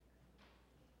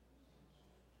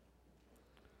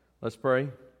Let's pray.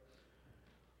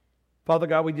 Father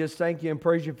God, we just thank you and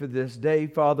praise you for this day.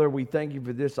 Father, we thank you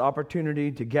for this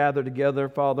opportunity to gather together,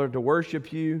 Father, to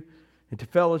worship you and to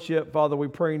fellowship. Father, we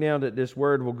pray now that this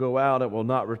word will go out. It will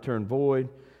not return void.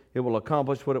 It will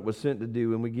accomplish what it was sent to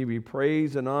do. And we give you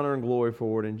praise and honor and glory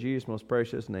for it in Jesus' most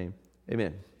precious name.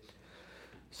 Amen.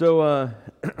 So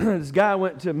this guy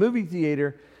went to a movie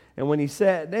theater, and when he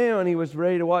sat down, he was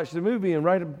ready to watch the movie. And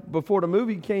right before the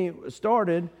movie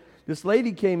started, this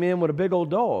lady came in with a big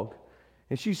old dog.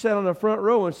 And she sat on the front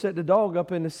row and set the dog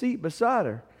up in the seat beside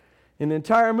her. In the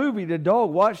entire movie, the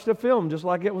dog watched the film just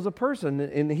like it was a person.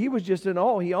 And he was just in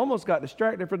awe. He almost got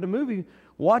distracted from the movie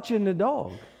watching the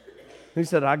dog. He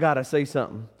said, I got to say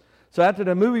something. So after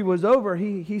the movie was over,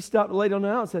 he stopped the lady on the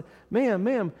aisle and said,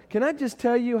 ma'am, can I just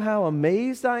tell you how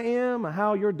amazed I am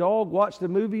how your dog watched the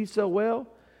movie so well?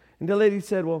 And the lady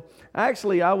said, well,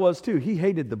 actually, I was too. He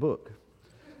hated the book.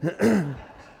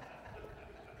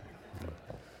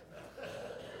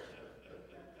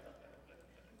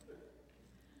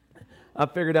 I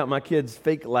figured out my kids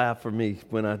fake laugh for me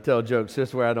when I tell jokes,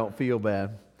 just where I don't feel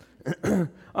bad. All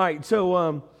right,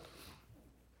 so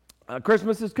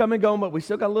Christmas is coming and going, but we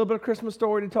still got a little bit of Christmas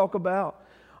story to talk about.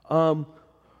 And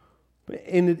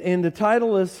the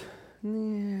title is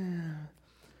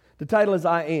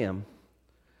I Am.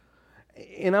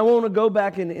 And I want to go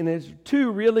back and there's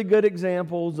two really good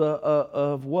examples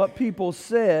of what people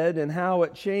said and how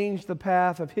it changed the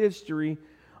path of history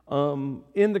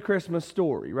in the Christmas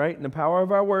story, right? And the power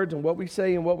of our words and what we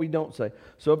say and what we don't say.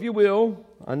 So if you will,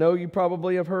 I know you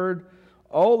probably have heard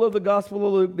all of the Gospel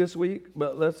of Luke this week,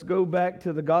 but let's go back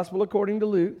to the Gospel according to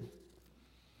Luke.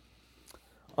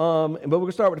 But we're going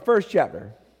to start with the first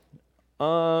chapter.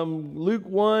 Luke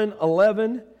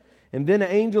 1:11, and then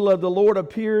an angel of the Lord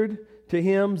appeared to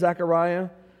him, Zechariah,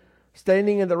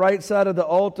 standing at the right side of the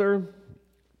altar.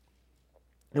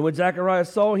 And when Zechariah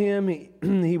saw him,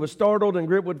 he was startled and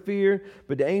gripped with fear.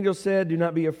 But the angel said, do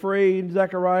not be afraid,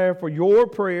 Zechariah, for your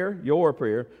prayer,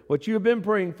 what you have been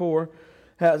praying for,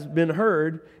 has been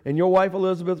heard. And your wife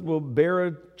Elizabeth will bear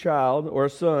a child or a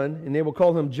son, and they will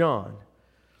call him John.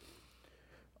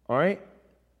 All right?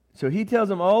 So he tells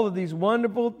him all of these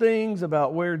wonderful things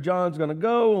about where John's going to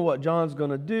go and what John's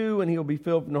going to do. And he'll be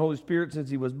filled from the Holy Spirit since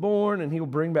he was born. And he will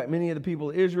bring back many of the people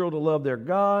of Israel to love their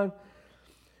God.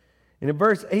 And in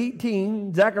verse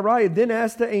 18, Zechariah then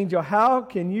asked the angel, how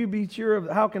can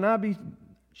I be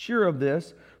sure of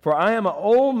this? For I am an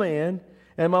old man,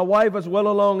 and my wife is well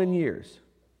along in years.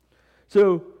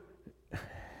 So,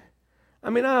 I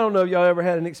don't know if y'all ever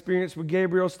had an experience with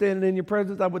Gabriel standing in your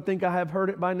presence. I would think I have heard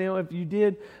it by now if you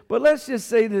did. But let's just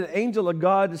say that the angel of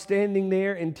God is standing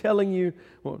there and telling you,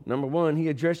 well, number one, he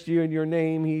addressed you in your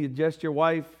name. He addressed your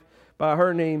wife by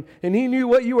her name. And he knew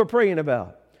what you were praying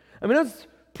about. That's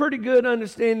pretty good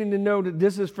understanding to know that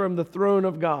this is from the throne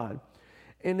of God.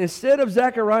 And instead of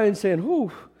Zechariah saying, whew,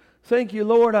 thank you,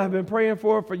 Lord, I've been praying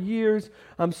for years.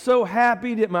 I'm so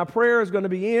happy that my prayer is going to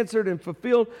be answered and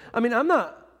fulfilled.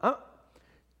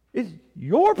 It's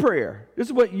your prayer. This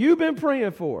is what you've been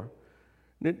praying for.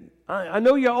 I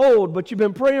know you're old, but you've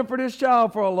been praying for this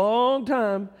child for a long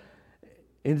time.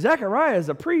 And Zechariah is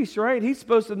a priest, right? He's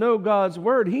supposed to know God's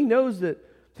word. He knows that.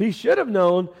 He should have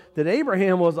known that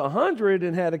Abraham was 100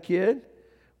 and had a kid.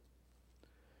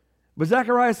 But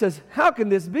Zechariah says, how can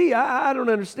this be? I don't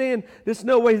understand. There's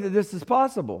no way that this is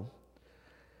possible.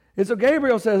 And so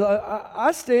Gabriel says,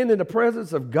 I stand in the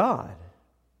presence of God.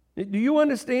 Do you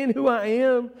understand who I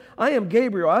am? I am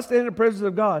Gabriel. I stand in the presence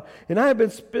of God. And I have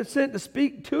been sent to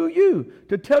speak to you,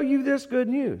 to tell you this good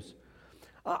news.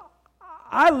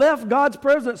 I left God's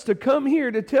presence to come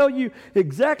here to tell you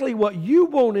exactly what you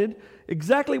wanted,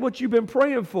 exactly what you've been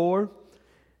praying for.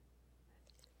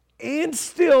 And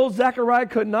still, Zechariah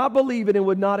could not believe it and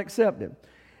would not accept him.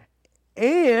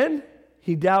 And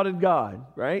he doubted God,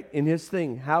 right? In his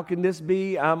thing. How can this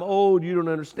be? I'm old. You don't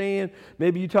understand.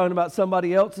 Maybe you're talking about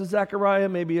somebody else's Zechariah.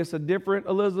 Maybe it's a different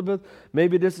Elizabeth.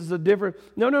 Maybe this is a different.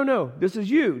 No. This is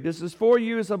you. This is for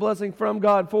you. It's a blessing from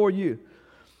God for you.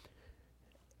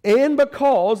 And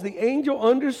because the angel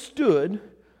understood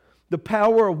the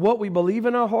power of what we believe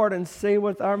in our heart and say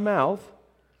with our mouth,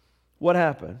 what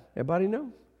happened? Everybody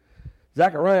know?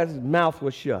 Zechariah's mouth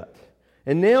was shut.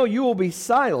 And now you will be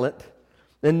silent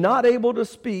and not able to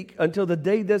speak until the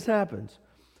day this happens.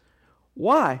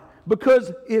 Why?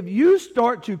 Because if you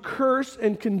start to curse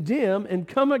and condemn and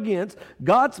come against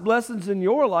God's blessings in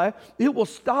your life, it will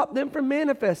stop them from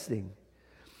manifesting.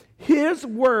 His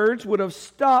words would have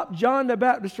stopped John the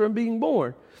Baptist from being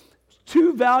born.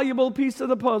 Too valuable a piece of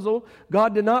the puzzle.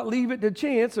 God did not leave it to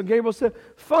chance. So Gabriel said,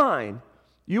 fine.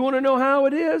 You want to know how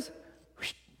it is?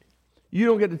 you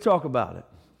don't get to talk about it.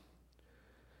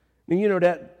 And you know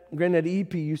that Granddaddy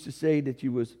E.P. used to say that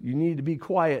you needed to be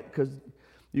quiet because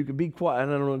you could be quiet.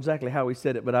 And I don't know exactly how he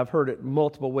said it, but I've heard it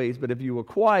multiple ways. But if you were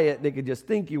quiet, they could just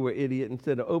think you were an idiot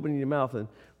instead of opening your mouth and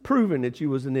proving that you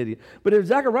was an idiot. But if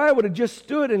Zechariah would have just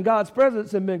stood in God's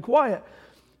presence and been quiet,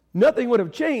 nothing would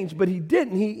have changed. But he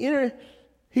didn't.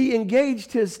 He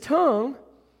engaged his tongue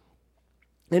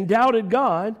and doubted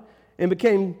God and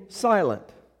became silent.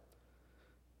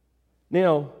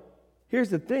 Now, here's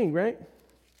the thing, right?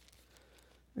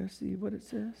 Let's see what it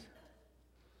says.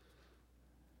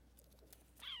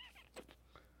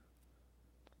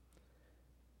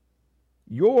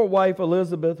 Your wife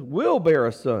Elizabeth will bear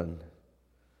a son.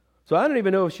 So I don't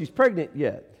even know if she's pregnant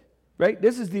yet, right?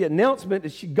 This is the announcement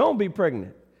that she's going to be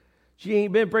pregnant. She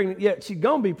ain't been pregnant yet. She's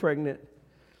going to be pregnant.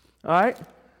 All right?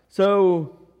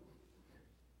 So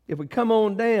if we come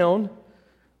on down,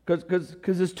 because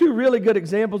there's two really good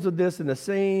examples of this in the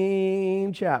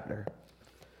same chapter.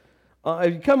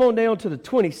 If you come on down to the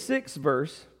 26th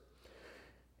verse,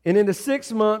 and in the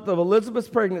 6th month of Elizabeth's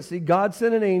pregnancy, God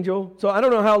sent an angel. So I don't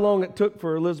know how long it took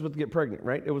for Elizabeth to get pregnant,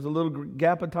 right? There was a little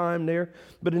gap of time there.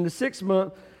 But in the 6th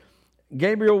month,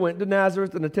 Gabriel went to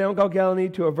Nazareth in a town called Galilee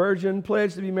to a virgin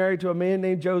pledged to be married to a man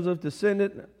named Joseph,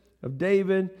 descendant of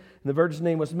David. And the virgin's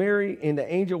name was Mary. And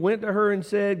the angel went to her and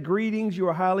said, "Greetings, you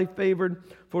are highly favored,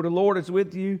 for the Lord is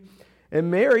with you." And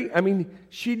Mary,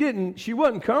 she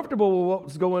wasn't comfortable with what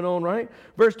was going on, right?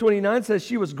 Verse 29 says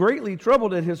she was greatly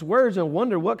troubled at his words and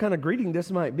wondered what kind of greeting this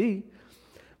might be.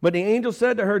 But the angel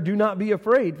said to her, "Do not be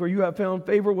afraid, for you have found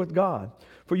favor with God.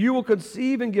 For you will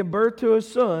conceive and give birth to a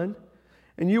son,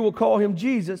 and you will call him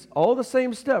Jesus." All the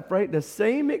same stuff, right? The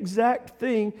same exact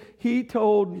thing he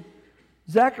told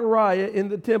Zechariah in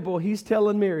the temple, he's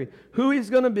telling Mary who he's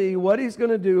going to be, what he's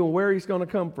going to do, and where he's going to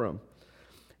come from.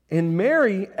 And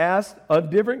Mary asked a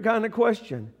different kind of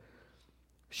question.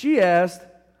 She asked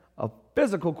a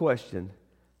physical question.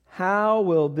 How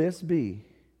will this be?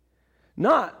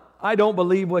 Not, I don't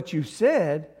believe what you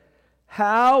said.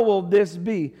 How will this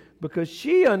be? Because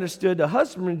she understood the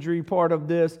husbandry part of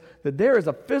this, that there is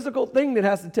a physical thing that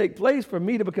has to take place for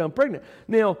me to become pregnant.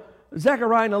 Now,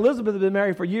 Zechariah and Elizabeth have been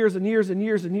married for years and years and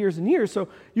years and years and years. So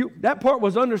that part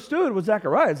was understood with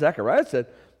Zechariah. Zechariah said,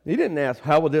 he didn't ask,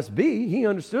 how will this be? He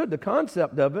understood the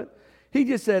concept of it. He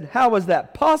just said, how is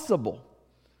that possible?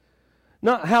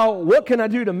 Not what can I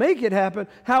do to make it happen?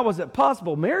 How is it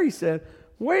possible? Mary said,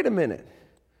 wait a minute.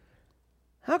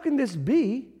 How can this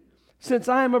be since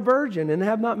I am a virgin and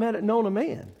have not known a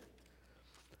man?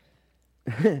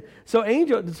 So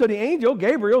the angel,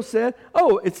 Gabriel, said,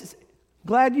 it's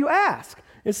glad you asked.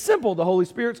 It's simple. The Holy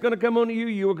Spirit's going to come on you.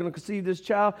 You are going to conceive this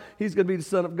child. He's going to be the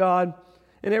Son of God.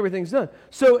 And everything's done.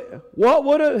 So what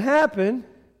would have happened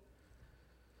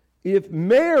if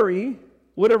Mary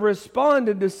would have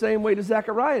responded the same way that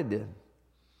Zechariah did?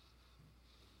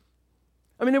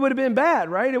 It would have been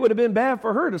bad, right? It would have been bad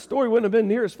for her. The story wouldn't have been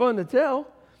near as fun to tell.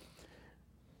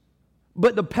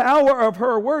 But the power of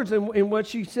her words and what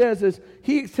she says is,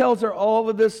 he tells her all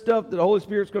of this stuff, that the Holy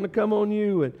Spirit's going to come on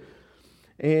you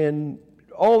and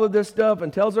all of this stuff,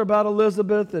 and tells her about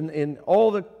Elizabeth and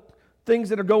all the things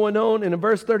that are going on. And in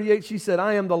verse 38, she said,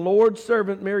 "I am the Lord's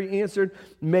servant." Mary answered,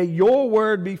 "May your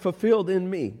word be fulfilled in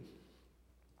me."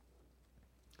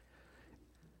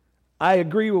 I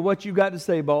agree with what you got to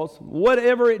say, boss.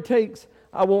 Whatever it takes,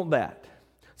 I want that.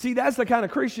 See, that's the kind of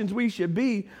Christians we should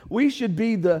be. We should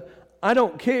be I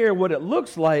don't care what it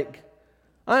looks like.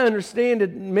 I understand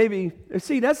it maybe.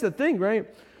 See, that's the thing, right?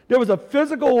 There was a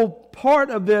physical part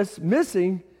of this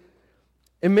missing.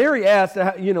 And Mary asked,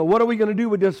 what are we going to do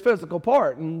with this physical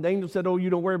part? And the angel said, you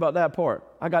don't worry about that part.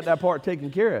 I got that part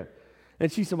taken care of.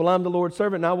 And she said, well, I'm the Lord's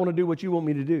servant, and I want to do what you want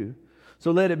me to do.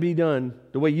 So let it be done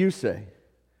the way you say.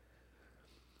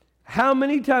 How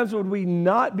many times would we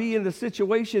not be in the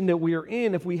situation that we are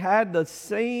in if we had the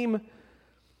same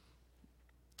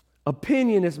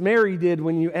opinion as Mary did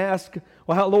when you ask,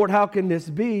 well, Lord, how can this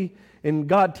be? And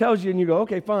God tells you, and you go,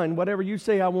 okay, fine, whatever you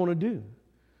say I want to do.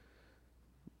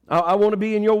 I want to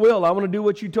be in your will. I want to do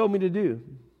what you told me to do.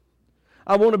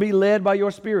 I want to be led by your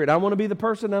Spirit. I want to be the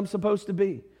person I'm supposed to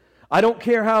be. I don't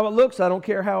care how it looks. I don't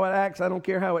care how it acts. I don't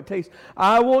care how it tastes.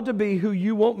 I want to be who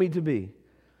you want me to be.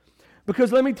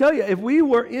 Because let me tell you, if we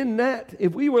were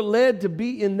led to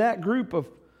be in that group of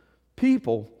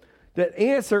people, the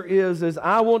answer is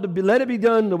I want to let it be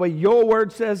done the way your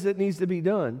word says it needs to be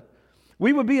done.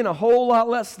 We would be in a whole lot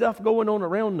less stuff going on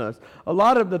around us. A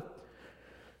lot of the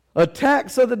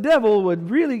attacks of the devil would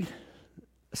really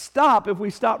stop if we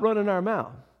stopped running our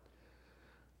mouth.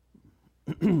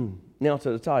 Now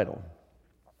to the title.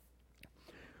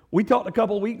 We talked a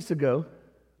couple weeks ago,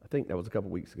 I think that was a couple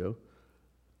weeks ago,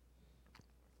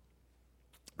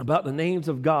 about the names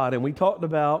of God. And we talked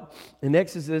about in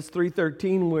Exodus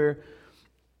 3:13 where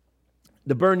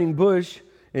the burning bush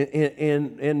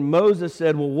and Moses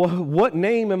said, well, what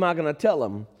name am I going to tell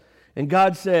him? And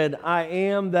God said, I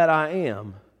am that I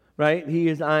am, right? He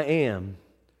is I am.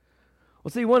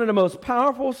 Well, see, one of the most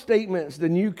powerful statements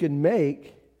that you can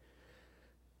make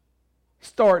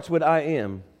starts with I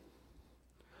am.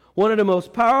 One of the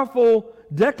most powerful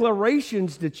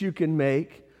declarations that you can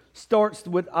make starts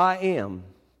with I am.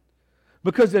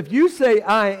 Because if you say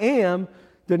I am,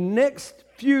 the next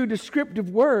few descriptive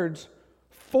words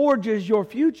forges your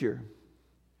future.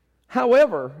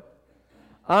 However,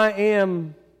 I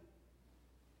am,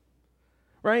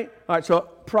 right? All right, so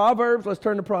Proverbs, let's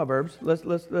turn to Proverbs.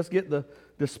 Let's get the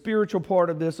spiritual part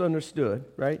of this understood,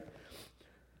 right?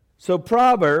 So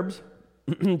Proverbs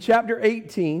chapter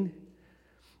 18,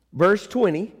 verse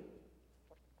 20.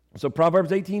 So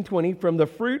Proverbs 18:20, from the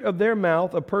fruit of their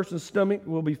mouth a person's stomach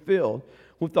will be filled.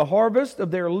 With the harvest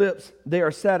of their lips they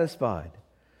are satisfied.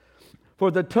 For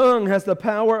the tongue has the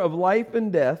power of life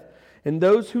and death, and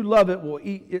those who love it will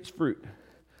eat its fruit.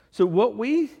 So what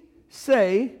we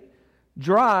say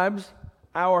drives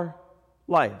our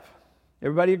life.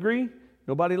 Everybody agree?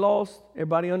 Nobody lost?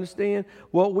 Everybody understand?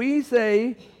 What we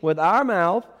say with our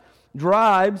mouth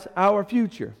drives our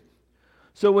future.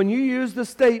 So when you use the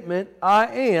statement, I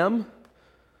am,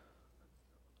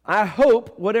 I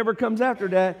hope whatever comes after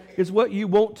that is what you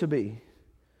want to be.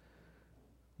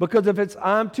 Because if it's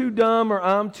I'm too dumb or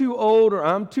I'm too old or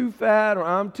I'm too fat or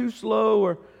I'm too slow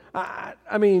or,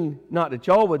 I mean, not that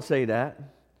y'all would say that.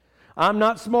 I'm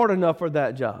not smart enough for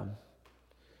that job.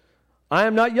 I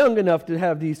am not young enough to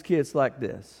have these kids like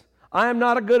this. I am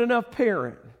not a good enough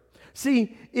parent.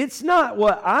 See, it's not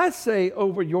what I say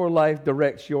over your life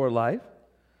directs your life.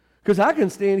 Because I can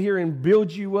stand here and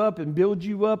build you up and build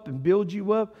you up and build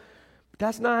you up. But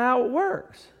that's not how it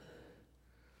works.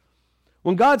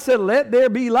 When God said, let there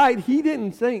be light, He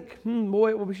didn't think, boy,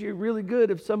 it would be really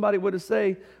good if somebody would have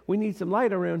said, we need some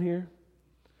light around here.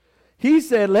 He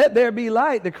said, let there be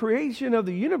light. The creation of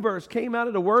the universe came out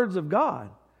of the words of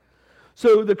God.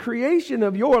 So the creation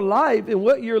of your life and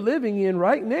what you're living in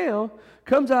right now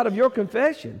comes out of your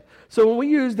confession. So when we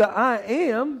use the I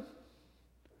am,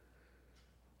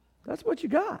 that's what you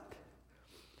got.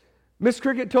 Miss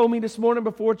Cricket told me this morning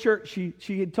before church,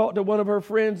 she had talked to one of her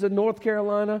friends in North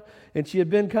Carolina, and she had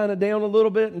been kind of down a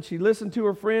little bit, and she listened to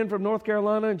her friend from North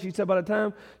Carolina, and she said by the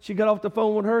time she got off the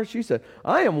phone with her, she said,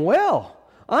 I am well.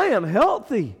 I am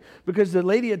healthy. Because the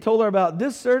lady had told her about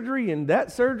this surgery, and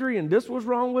this was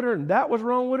wrong with her, and that was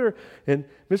wrong with her. And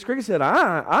Miss Cricket said,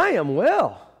 I am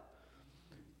well.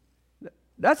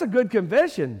 That's a good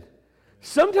confession.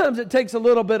 Sometimes it takes a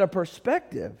little bit of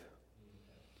perspective.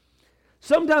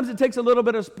 Sometimes it takes a little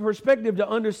bit of perspective to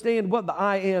understand what the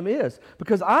I am is.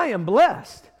 Because I am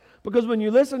blessed. Because when you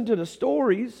listen to the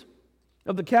stories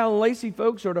of the Cal and Lacey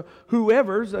folks or the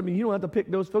whoever's, I mean, you don't have to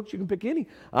pick those folks, you can pick any.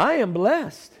 I am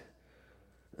blessed.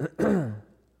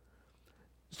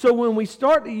 So when we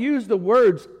start to use the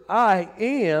words I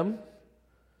am,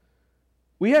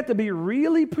 we have to be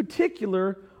really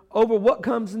particular over what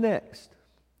comes next.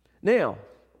 Now,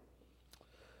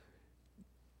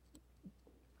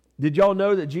 did y'all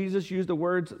know that Jesus used the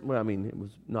words, well, I mean, it was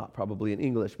not probably in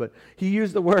English, but He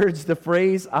used the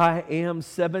phrase, I am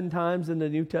 7 times in the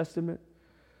New Testament?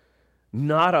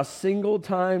 Not a single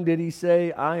time did He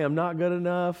say, I am not good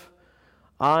enough.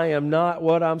 I am not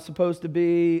what I'm supposed to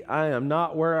be. I am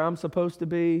not where I'm supposed to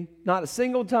be. Not a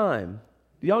single time.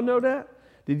 Do y'all know that?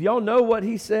 Did y'all know what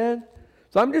He said?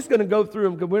 So I'm just going to go through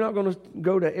them because we're not going to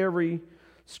go to every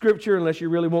scripture unless you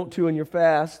really want to and you're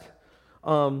fast.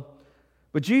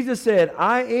 But Jesus said,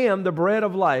 I am the bread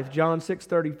of life, John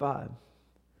 6:35.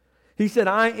 He said,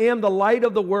 I am the light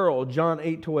of the world, John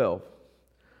 8:12.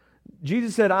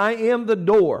 Jesus said, I am the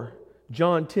door,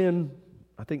 John 10,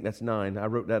 I think that's 9. I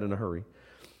wrote that in a hurry.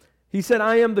 He said,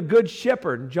 I am the good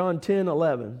shepherd, John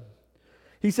 10:11.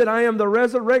 He said, I am the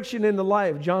resurrection and the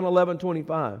life, John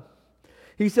 11:25.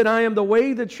 He said, I am the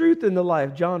way, the truth, and the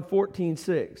life, John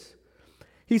 14:6.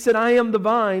 He said, I am the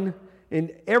vine,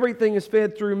 and everything is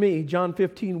fed through me, John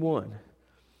 15:1.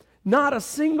 Not a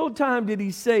single time did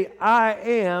He say, I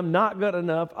am not good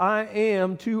enough. I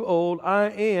am too old. I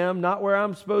am not where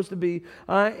I'm supposed to be.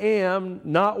 I am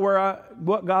not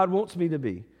what God wants me to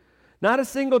be. Not a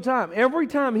single time. Every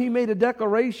time He made a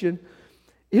declaration,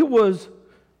 it was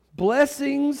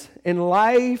blessings and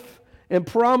life and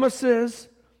promises.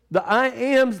 The I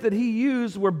ams that He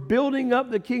used were building up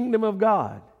the kingdom of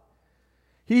God.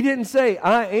 He didn't say,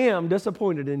 I am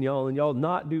disappointed in y'all and y'all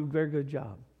not do a very good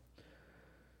job.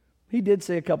 He did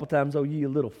say a couple times, oh, ye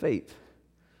little faith.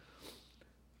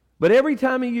 But every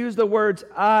time he used the words,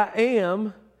 I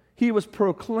am, he was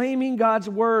proclaiming God's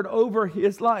word over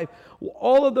his life.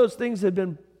 All of those things had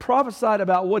been prophesied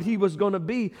about what he was going to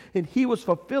be, and he was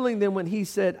fulfilling them when he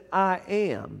said, I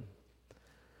am.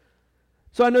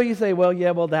 So I know you say, well,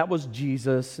 that was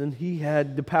Jesus, and he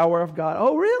had the power of God.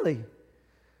 Oh, really?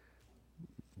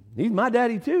 He's my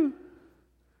daddy too.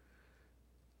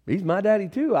 He's my daddy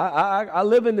too. I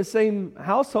live in the same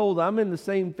household. I'm in the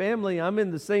same family. I'm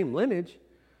in the same lineage.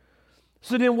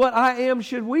 So then what I am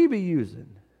should we be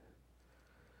using?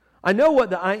 I know what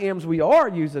the I ams we are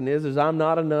using is I'm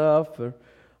not enough, or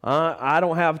I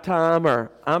don't have time, or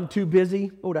I'm too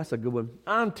busy. Oh, that's a good one.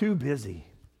 I'm too busy.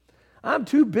 I'm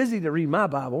too busy to read my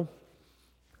Bible.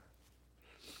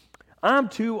 I'm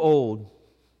too old.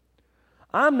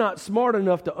 I'm not smart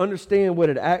enough to understand what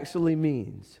it actually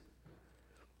means.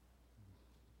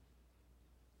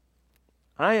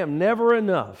 I am never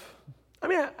enough. I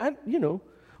mean,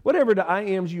 whatever the I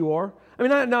ams you are. I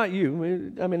mean, not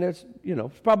you. I mean, that's,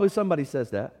 probably somebody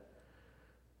says that.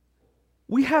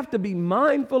 We have to be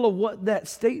mindful of what that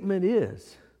statement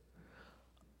is,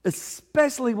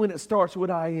 especially when it starts with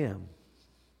I am.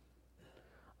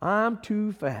 I'm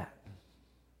too fat.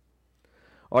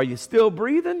 Are you still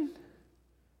breathing?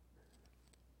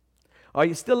 Are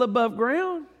you still above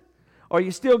ground? Are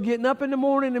you still getting up in the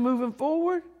morning and moving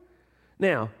forward?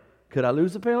 Now, could I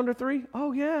lose a pound or 3?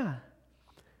 Oh, yeah.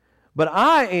 But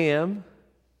I am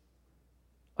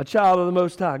a child of the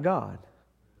Most High God.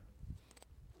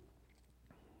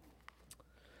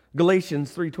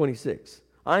 Galatians 3:26.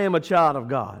 I am a child of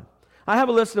God. I have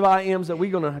a list of I ams that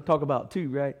we're going to talk about too,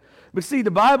 right? But see,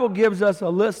 the Bible gives us a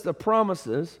list of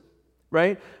promises,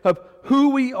 right, of who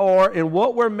we are and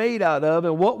what we're made out of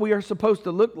and what we are supposed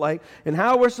to look like and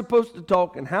how we're supposed to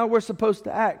talk and how we're supposed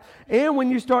to act. And when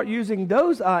you start using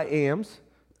those I ams,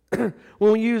 when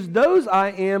we use those I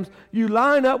ams, you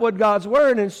line up with God's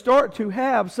word and start to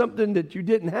have something that you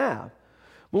didn't have.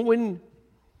 But when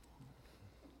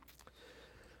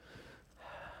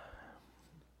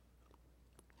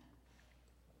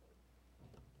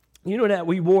you know that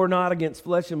we war not against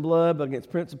flesh and blood, but against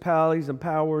principalities and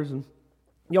powers, and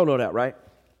y'all know that, right?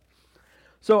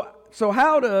 So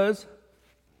how does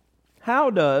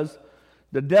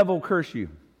the devil curse you?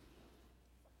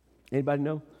 Anybody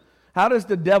know? How does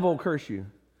the devil curse you?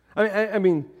 I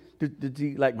mean, did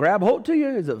he like grab hold to you?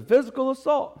 Is it physical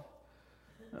assault?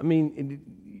 I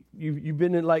mean, you've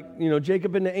been in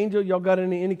Jacob and the angel. Y'all got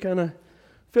any kind of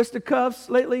fisticuffs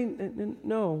lately?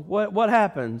 No. What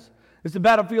happens? It's the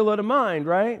battlefield of the mind,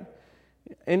 right?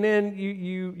 And then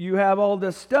you have all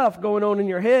this stuff going on in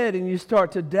your head, and you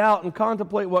start to doubt and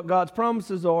contemplate what God's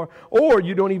promises are, or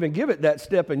you don't even give it that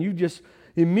step, and you just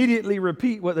immediately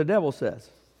repeat what the devil says.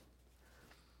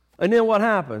 And then what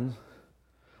happens?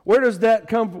 Where does that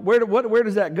come? Where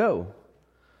does that go?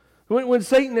 When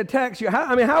Satan attacks you,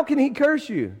 how can he curse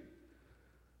you?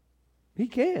 He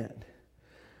can't.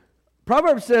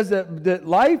 Proverbs says that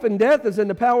life and death is in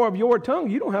the power of your tongue.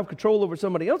 You don't have control over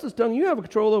somebody else's tongue. You have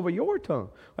control over your tongue.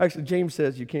 Actually, James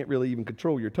says you can't really even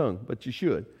control your tongue, but you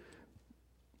should.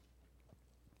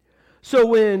 So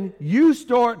when you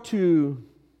start to,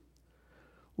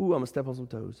 I'm going to step on some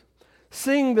toes,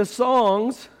 sing the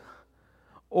songs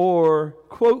or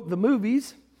quote the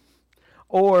movies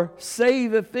or say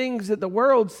the things that the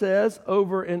world says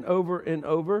over and over and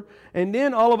over, and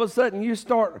then all of a sudden you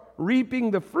start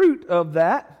reaping the fruit of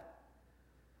that,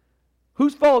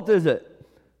 whose fault is it?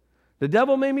 The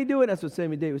devil made me do it? That's what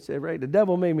Sammy Davis said, right? The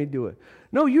devil made me do it.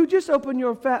 No, you just opened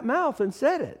your fat mouth and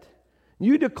said it.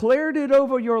 You declared it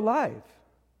over your life.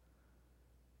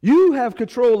 You have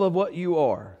control of what you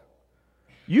are.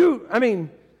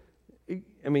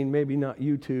 Maybe not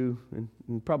you two, and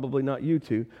probably not you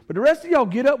two, but the rest of y'all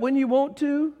get up when you want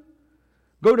to,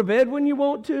 go to bed when you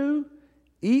want to,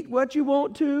 eat what you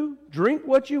want to, drink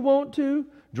what you want to,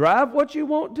 drive what you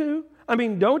want to.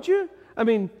 Don't you?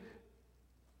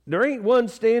 There ain't one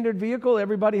standard vehicle.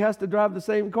 Everybody has to drive the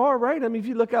same car, right? If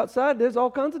you look outside, there's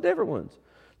all kinds of different ones.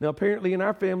 Now, apparently in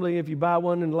our family, if you buy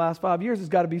one in the last 5 years, it's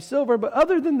got to be silver. But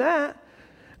other than that,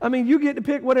 you get to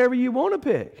pick whatever you want to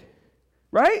pick,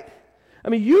 right?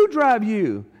 You drive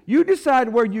you. You decide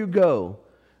where you go.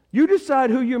 You decide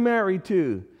who you're married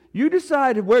to. You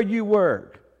decide where you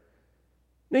work.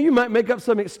 Now, you might make up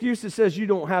some excuse that says you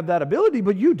don't have that ability,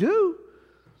 but you do.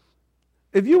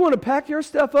 If you want to pack your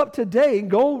stuff up today,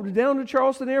 go down to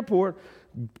Charleston Airport,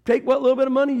 take what little bit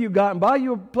of money you got and buy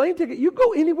you a plane ticket, you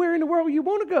go anywhere in the world you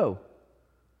want to go.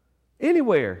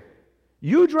 Anywhere.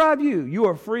 You drive you. You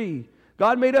are free.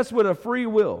 God made us with a free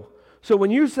will. So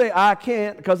when you say, I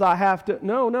can't because I have to,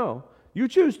 no. You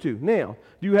choose to. Now,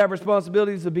 do you have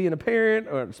responsibilities of being a parent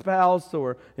or a spouse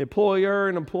or employer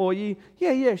and employee?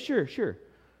 Yeah, sure.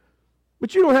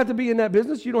 But you don't have to be in that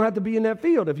business. You don't have to be in that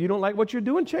field. If you don't like what you're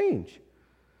doing, change.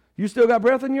 You still got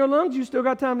breath in your lungs. You still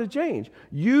got time to change.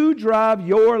 You drive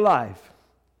your life.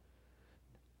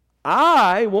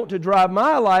 I want to drive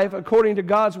my life according to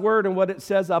God's word and what it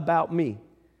says about me.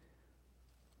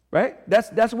 Right?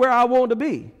 That's where I want to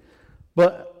be.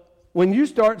 But when you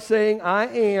start saying, I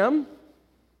am,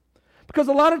 because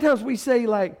a lot of times we say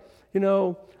like,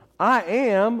 I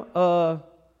am a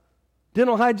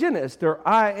dental hygienist, or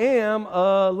I am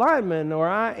a lineman, or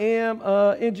I am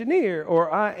an engineer,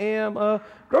 or I am a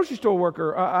grocery store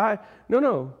worker.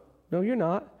 No, you're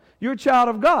not. You're a child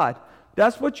of God.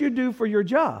 That's what you do for your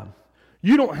job.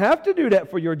 You don't have to do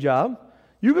that for your job.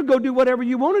 You can go do whatever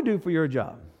you want to do for your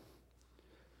job.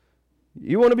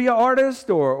 You want to be an artist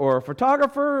or a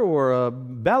photographer or a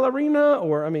ballerina,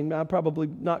 or, I'll probably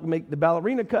not make the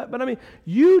ballerina cut, but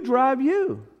you drive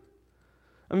you.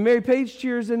 Mary Page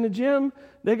cheers in the gym.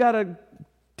 They got a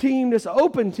team, this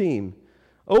open team.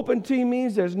 Open team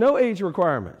means there's no age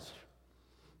requirements.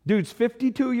 Dude's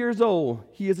 52 years old.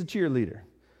 He is a cheerleader.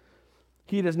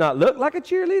 He does not look like a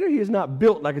cheerleader. He is not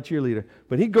built like a cheerleader.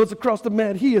 But he goes across the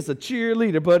mat. He is a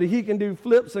cheerleader, buddy. He can do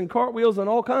flips and cartwheels and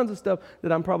all kinds of stuff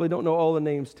that I probably don't know all the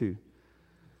names to.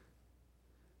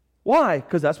 Why?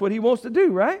 Because that's what he wants to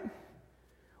do, right?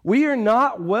 We are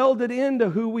not welded into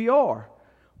who we are.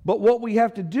 But what we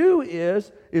have to do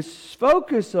is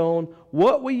focus on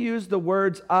what we use the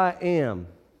words I am.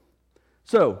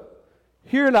 So,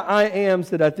 here are the I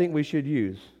ams that I think we should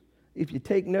use. If you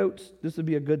take notes, this would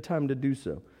be a good time to do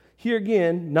so. Here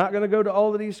again, not going to go to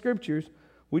all of these scriptures.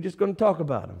 We're just going to talk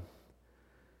about them.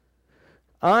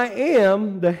 I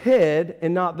am the head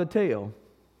and not the tail.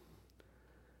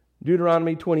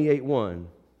 Deuteronomy 28:1.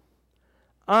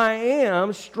 I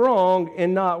am strong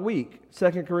and not weak.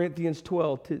 2 Corinthians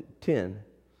 12:10.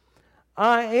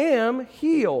 I am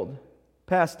healed.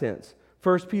 Past tense.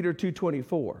 1 Peter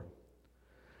 2:24.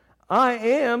 I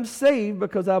am saved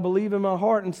because I believe in my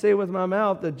heart and say with my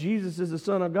mouth that Jesus is the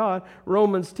Son of God.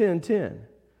 Romans 10:10.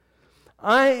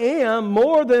 I am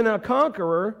more than a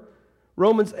conqueror.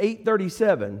 Romans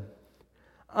 8:37.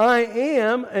 I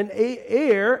am an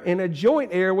heir and a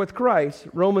joint heir with Christ.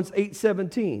 Romans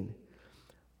 8:17.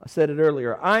 I said it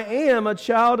earlier. I am a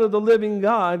child of the living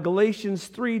God. Galatians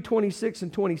 3:26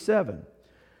 and 27.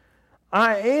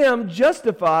 I am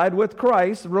justified with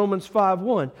Christ, Romans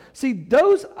 5:1. See,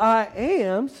 those I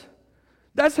ams,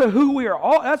 that's who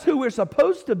we're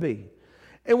supposed to be.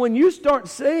 And when you start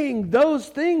saying those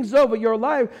things over your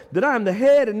life, that I am the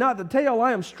head and not the tail,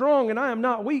 I am strong and I am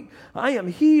not weak, I am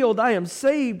healed, I am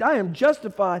saved, I am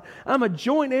justified, I'm a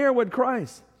joint heir with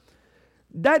Christ.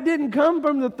 That didn't come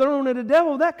from the throne of the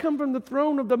devil. That come from the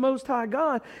throne of the Most High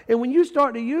God. And when you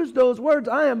start to use those words,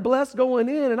 I am blessed going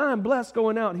in and I am blessed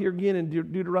going out, here again in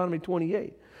Deuteronomy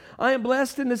 28. I am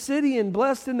blessed in the city and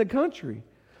blessed in the country.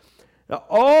 Now,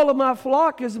 all of my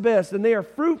flock is best, and they are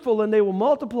fruitful and they will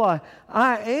multiply.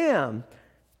 I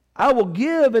will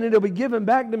give, and it'll be given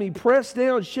back to me, pressed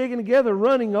down, shaken together,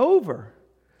 running over.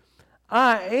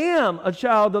 I am a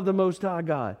child of the Most High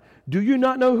God. Do you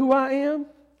not know who I am?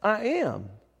 I am.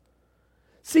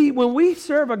 See, when we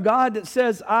serve a God that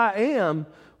says I am,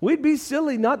 we'd be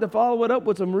silly not to follow it up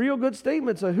with some real good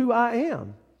statements of who I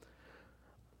am.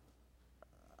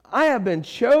 I have been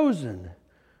chosen.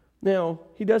 Now,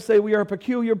 he does say we are a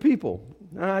peculiar people.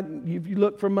 If you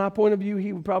look from my point of view,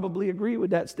 he would probably agree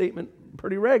with that statement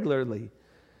pretty regularly.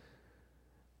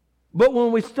 But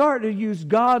when we start to use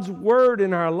God's word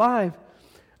in our life,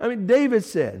 David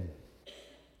said,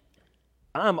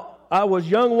 I was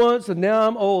young once and now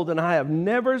I'm old, and I have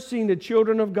never seen the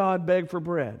children of God beg for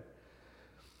bread.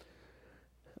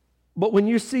 But when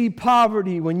you see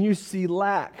poverty, when you see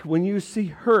lack, when you see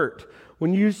hurt,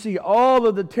 when you see all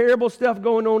of the terrible stuff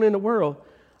going on in the world,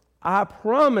 I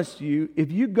promise you,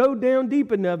 if you go down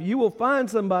deep enough, you will find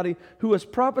somebody who is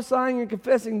prophesying and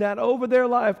confessing that over their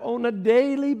life on a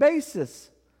daily basis.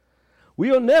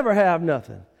 We'll never have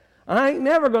nothing. I ain't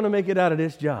never going to make it out of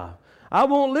this job. I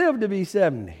won't live to be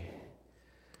 70.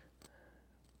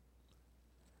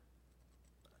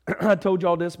 I told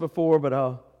y'all this before, but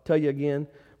I'll tell you again.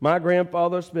 My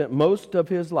grandfather spent most of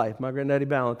his life, my granddaddy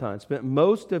Valentine, spent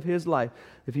most of his life,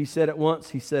 if he said it once,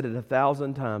 he said it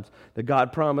 1,000 times, that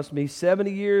God promised me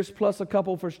 70 years plus a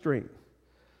couple for strength.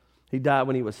 He died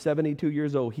when he was 72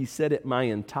 years old. He said it my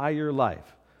entire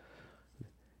life.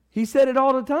 He said it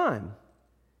all the time.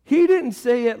 He didn't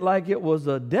say it like it was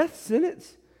a death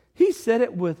sentence. He said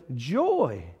it with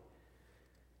joy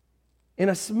and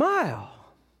a smile.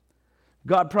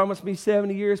 God promised me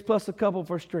 70 years plus a couple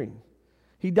for strength.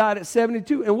 He died at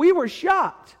 72, and we were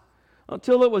shocked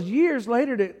until it was years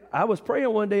later that I was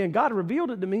praying one day and God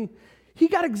revealed it to me. He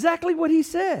got exactly what he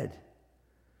said.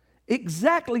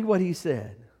 Exactly what he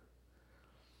said.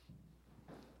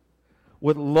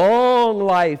 With long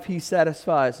life, he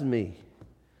satisfies me.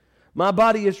 My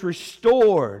body is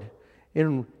restored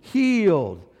and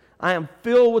healed. I am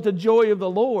filled with the joy of the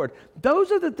Lord.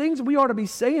 Those are the things we ought to be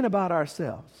saying about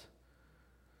ourselves.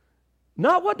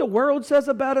 Not what the world says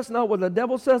about us, not what the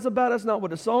devil says about us, not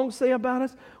what the songs say about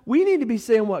us. We need to be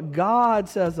saying what God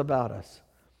says about us.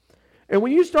 And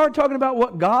when you start talking about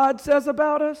what God says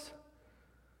about us,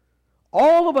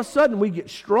 all of a sudden we get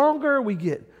stronger, we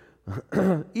get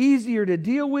easier to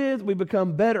deal with, we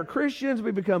become better Christians,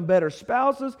 we become better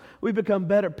spouses, we become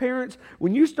better parents.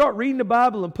 When you start reading the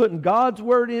Bible and putting God's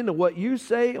word into what you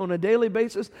say on a daily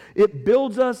basis, it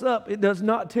builds us up. It does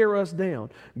not tear us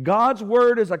down. God's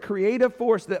word is a creative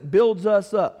force that builds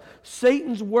us up.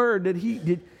 Satan's word that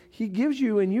he gives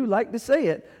you, and you like to say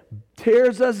it,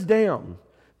 tears us down.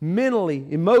 Mentally,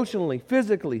 emotionally,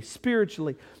 physically,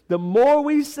 spiritually. The more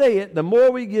we say it, the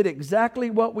more we get exactly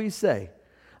what we say.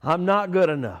 I'm not good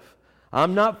enough.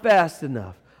 I'm not fast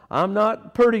enough. I'm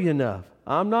not pretty enough.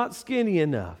 I'm not skinny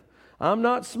enough. I'm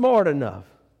not smart enough.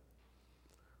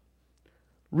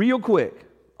 Real quick,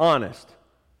 honest.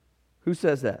 Who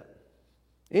says that?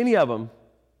 Any of them?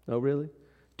 Oh, really?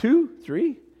 2?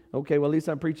 3? Okay, well, at least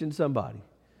I'm preaching to somebody.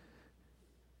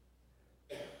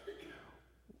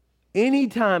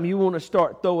 Anytime you want to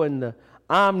start throwing the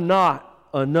I'm not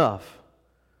enough,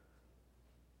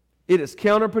 it is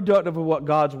counterproductive of what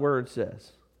God's word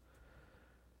says.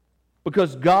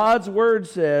 Because God's word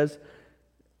says,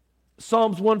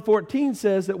 Psalms 114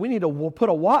 says that we need to put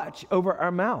a watch over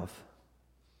our mouth.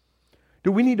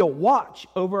 Do we need to watch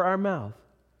over our mouth?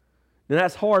 And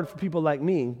that's hard for people like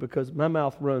me because my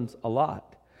mouth runs a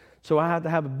lot. So I have to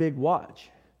have a big watch.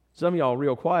 Some of y'all are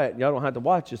real quiet. Y'all don't have to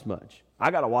watch as much. I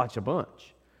got to watch a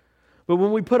bunch. But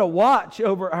when we put a watch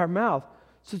over our mouth,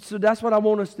 so that's what I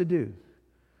want us to do.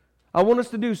 I want us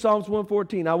to do Psalms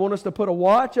 114. I want us to put a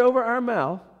watch over our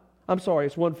mouth. I'm sorry,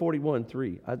 it's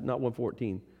 141:3, not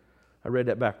 114. I read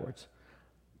that backwards.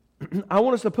 I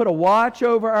want us to put a watch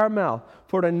over our mouth.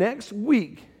 For the next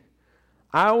week,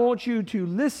 I want you to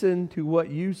listen to what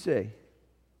you say.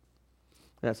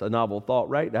 That's a novel thought,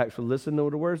 right? To actually listen to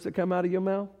the words that come out of your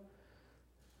mouth.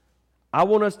 I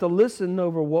want us to listen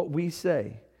over what we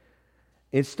say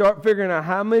and start figuring out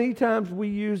how many times we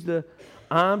use the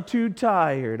I'm too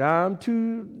tired, I'm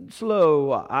too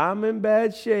slow, I'm in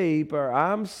bad shape, or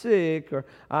I'm sick, or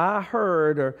I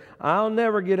hurt, or I'll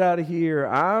never get out of here,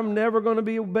 I'm never going to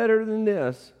be better than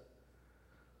this.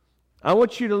 I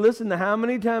want you to listen to how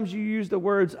many times you use the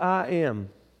words I am.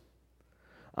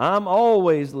 I'm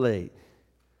always late.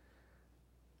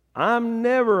 I'm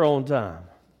never on time.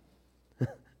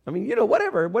 I mean,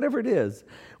 whatever it is.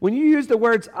 When you use the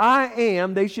words I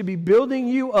am, they should be building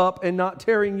you up and not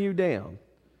tearing you down.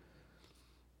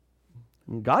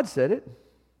 And God said it.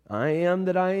 I am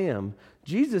that I am.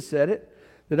 Jesus said it,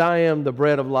 that I am the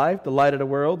bread of life, the light of the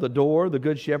world, the door, the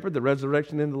good shepherd, the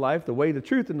resurrection and the life, the way, the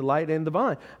truth, and the light, and the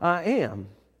vine. I am.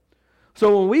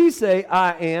 So when we say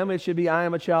I am, it should be I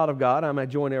am a child of God. I'm a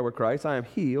joint heir with Christ. I am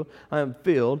healed. I am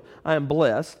filled. I am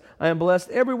blessed. I am blessed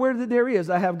everywhere that there is.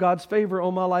 I have God's favor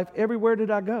on my life everywhere that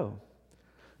I go.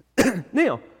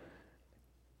 Now,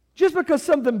 just because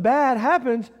something bad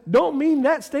happens, don't mean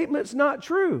that statement's not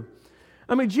true.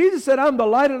 I mean, Jesus said, I'm the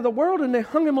light of the world, and they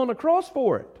hung him on the cross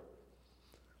for it.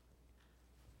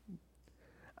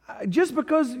 Just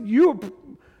because you're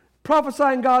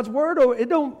prophesying God's word, it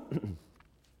don't...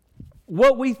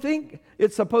 What we think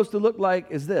it's supposed to look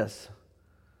like is this.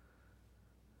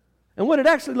 And what it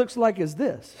actually looks like is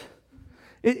this.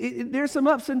 There's some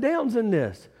ups and downs in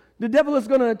this. The devil is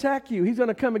going to attack you. He's going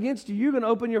to come against you. You're going to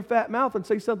open your fat mouth and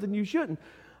say something you shouldn't.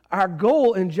 Our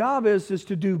goal and job is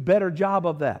to do a better job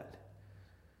of that.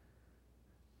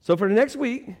 So for the next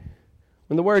week,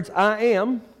 when the words I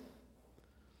am,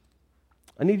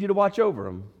 I need you to watch over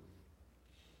them.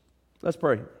 Let's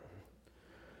pray.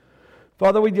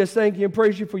 Father, we just thank you and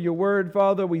praise you for your word,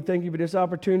 Father. We thank you for this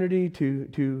opportunity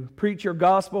to preach your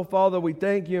gospel, Father. We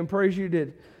thank you and praise you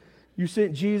that you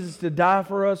sent Jesus to die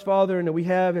for us, Father, and that we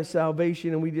have his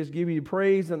salvation, and we just give you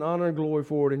praise and honor and glory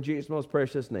for it in Jesus' most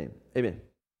precious name. Amen.